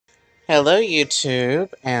Hello,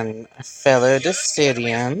 YouTube and fellow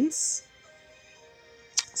Decidians.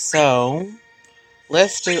 So,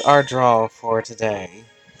 let's do our draw for today.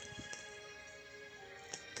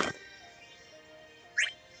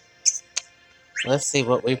 Let's see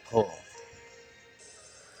what we pull.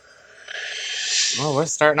 Well, we're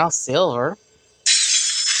starting off silver.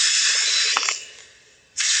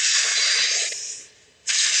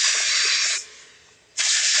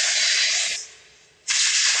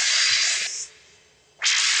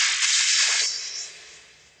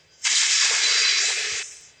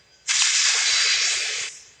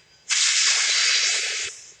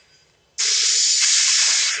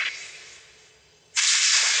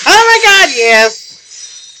 Oh my God, yes!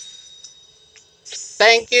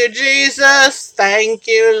 Thank you, Jesus. Thank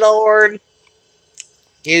you, Lord.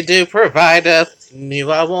 You do provide us. Knew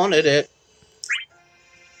I wanted it.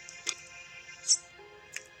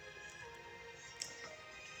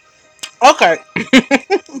 Okay.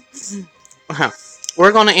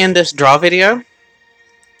 We're going to end this draw video.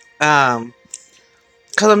 Because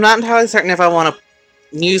I'm not entirely certain if I want to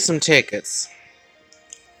use some tickets.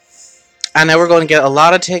 I know we're going to get a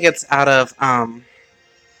lot of tickets out of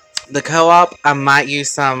the co-op. I might use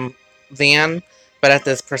some then, but at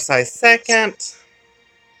this precise second,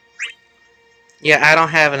 yeah, I don't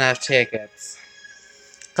have enough tickets.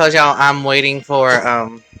 Because, y'all, I'm waiting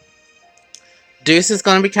for, Deuce is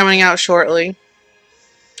going to be coming out shortly.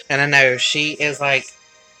 And I know she is, like,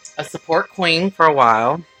 a support queen for a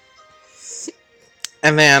while.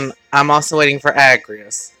 And then I'm also waiting for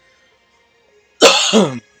Agrius.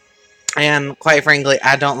 And, quite frankly,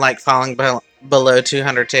 I don't like falling below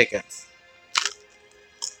 200 tickets.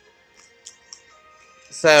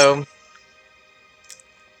 So,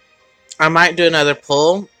 I might do another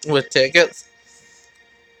pull with tickets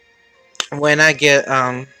when I get,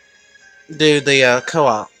 do the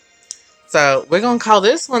co-op. So, we're going to call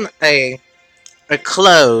this one a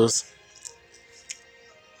close.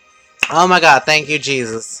 Oh my God, thank you,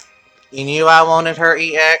 Jesus. You knew I wanted her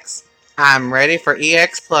EX. I'm ready for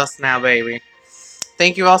EX Plus now, baby.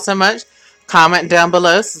 Thank you all so much. Comment down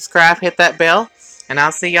below, subscribe, hit that bell, and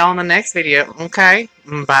I'll see y'all in the next video. Okay?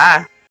 Bye.